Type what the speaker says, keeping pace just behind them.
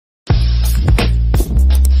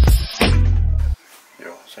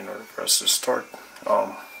for us to start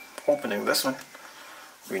opening this one,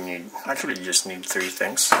 we just need three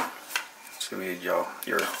things. So we need your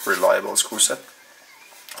reliable screw set.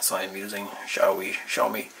 So I'm using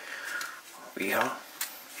Xiaomi Weha.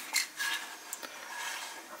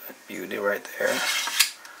 That beauty right there.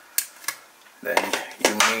 Then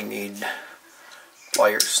you may need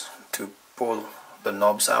pliers to pull the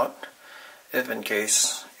knobs out if in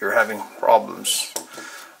case you're having problems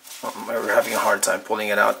or having a hard time pulling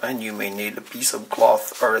it out, and you may need a piece of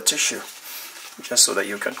cloth or a tissue just so that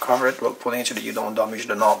you can cover it while pulling it so that you don't damage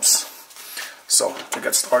the knobs. So to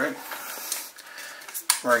get started,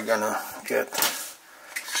 we're gonna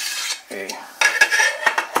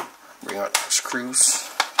bring out the screws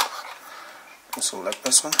and select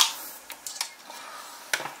this one.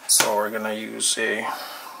 So we're gonna use a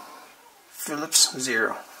Phillips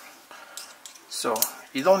 0. So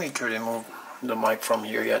you don't need to remove the mic from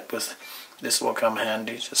here yet, because this will come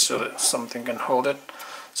handy just so that something can hold it.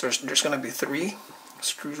 So there's gonna be 3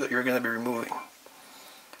 screws that you're gonna be removing.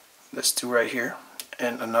 There's 2 right here,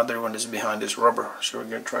 and another one is behind this rubber. So we're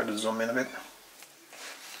gonna try to zoom in a bit.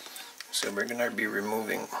 So we're gonna be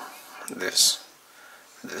removing this,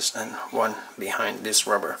 and one behind this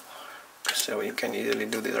rubber. So you can easily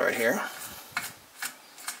do this right here.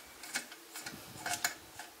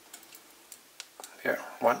 There,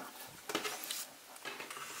 one.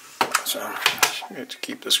 So I need to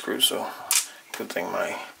keep the screw. So good thing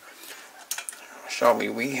my Xiaomi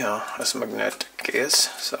Weha has magnetic case,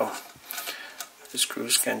 so the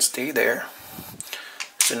screws can stay there.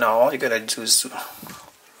 So now all you gotta do is to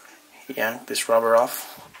yank this rubber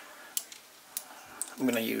off. I'm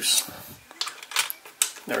gonna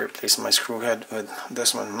replace my screw head with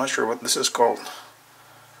this one. I'm not sure what this is called.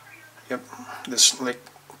 Yep, this like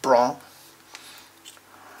prong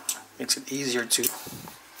makes it easier to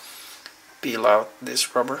peel out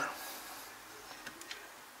this rubber.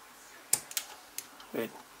 Wait,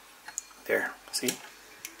 there, see?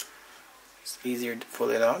 It's easier to pull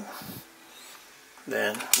it out.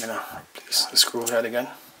 Then I'm gonna replace the screw head again.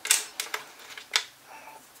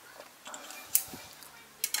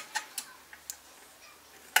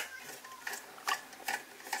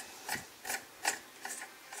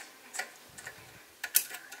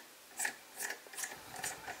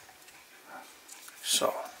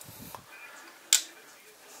 So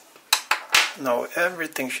now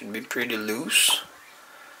everything should be pretty loose.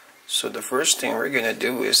 So the first thing we're gonna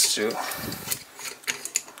do is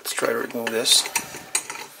let's try to remove this.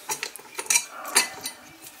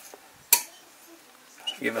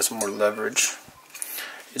 Give us more leverage.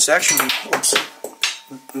 It's actually,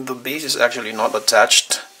 the base is actually not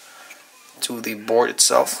attached to the board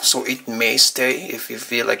itself, so it may stay if you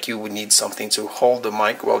feel like you would need something to hold the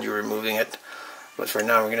mic while you're removing it. But for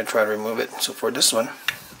now, we're gonna try to remove it. So for this one,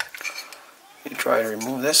 you try to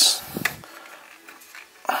remove this.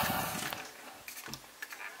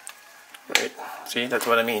 Right, see, that's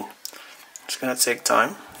what I mean. It's gonna take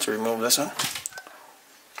time to remove this one.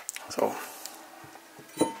 So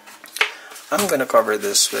I'm gonna cover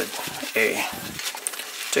this with a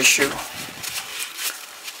tissue.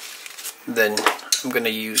 Then I'm gonna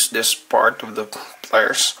use this part of the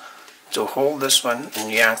pliers to hold this one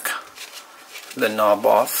and yank the knob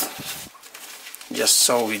off, just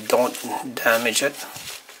so we don't damage it.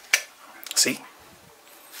 See?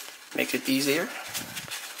 Make it easier.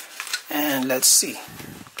 And let's see.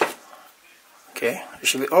 Okay, it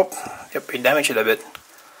should be, oh, yep, I damaged it a bit.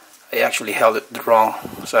 I actually held it the wrong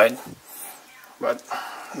side, but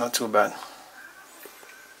not too bad.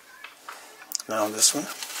 Now this one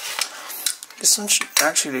should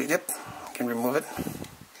actually, yep, you can remove it.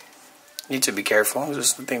 Need to be careful. I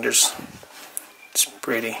just think it's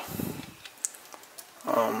pretty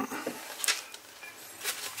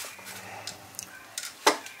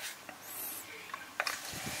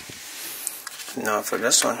now for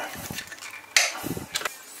this one,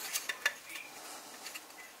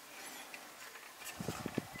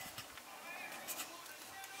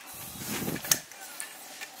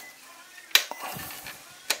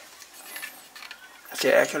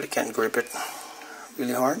 okay, I actually can't grip it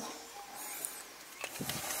really hard.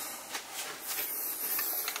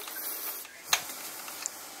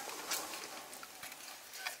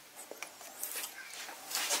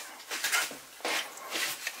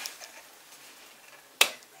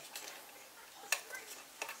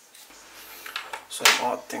 So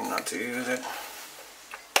I'm opting not to use it.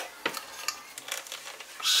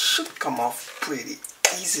 Should come off pretty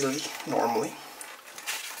easily normally.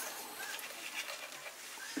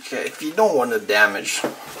 Okay, if you don't want to damage,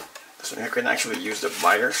 so you can actually use the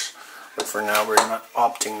pliers, but for now we're not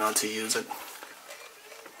opting not to use it.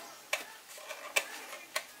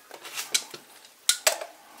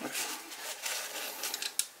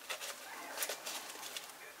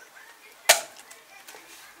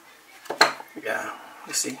 yeah,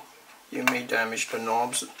 you see, you may damage the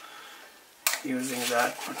knobs using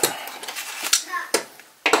that.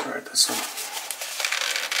 Alright, that's some.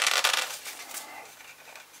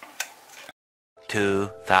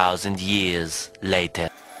 2,000 years later.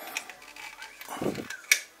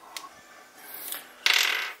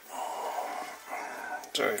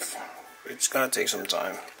 So it's gonna take some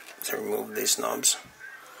time to remove these knobs.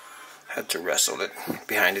 Had to wrestle it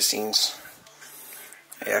behind the scenes.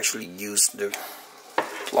 I actually used the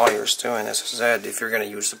pliers too, and as I said, if you're gonna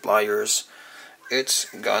use the pliers, it's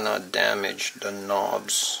gonna damage the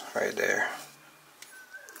knobs right there.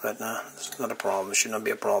 But it's not a problem. It should not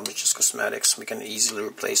be a problem. It's just cosmetics. We can easily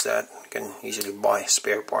replace that. We can easily buy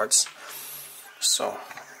spare parts. So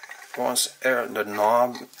once the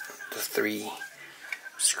knob, the 3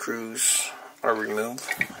 screws are removed,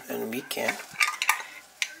 and we can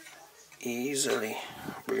easily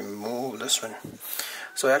remove this one.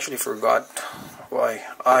 So I actually forgot why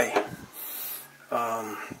I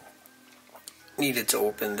needed to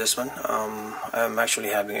open this one. I'm actually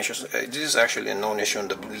having issues. This is actually a known issue on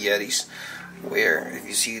the Blue Yetis, where if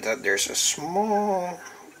you see that there's a small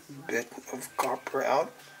bit of copper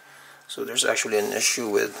out. So there's actually an issue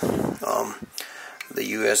with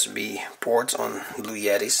the USB ports on Blue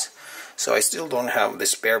Yetis. So I still don't have the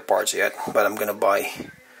spare parts yet, but I'm gonna buy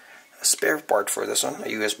a spare part for this one, a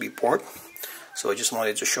USB port. So I just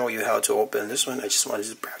wanted to show you how to open this one. I just wanted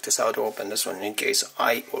to practice how to open this one in case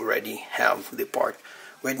I already have the part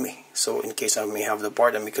with me. So in case I may have the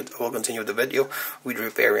part, and I will continue the video with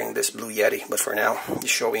repairing this Blue Yeti. But for now,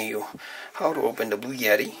 just showing you how to open the Blue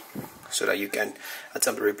Yeti so that you can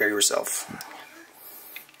attempt to repair yourself.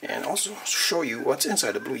 And also show you what's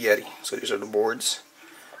inside the Blue Yeti. So these are the boards.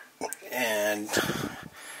 And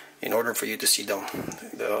in order for you to see the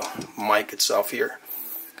mic itself here,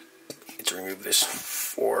 to remove this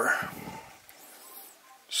 4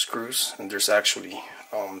 screws, and there's actually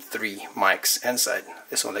 3 mics inside.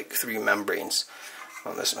 This one, like 3 membranes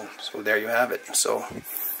on this one. So there you have it. So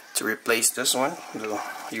to replace this one, the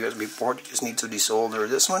USB port, you just need to desolder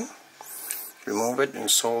this one, remove it, and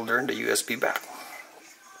solder the USB back.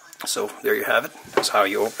 So there you have it. That's how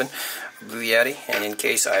you open Blue Yeti. And in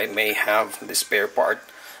case I may have the spare part,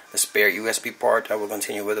 the spare USB part, I will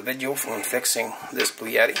continue with the video from fixing this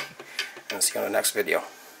Blue Yeti. And see you on the next video.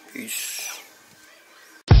 Peace.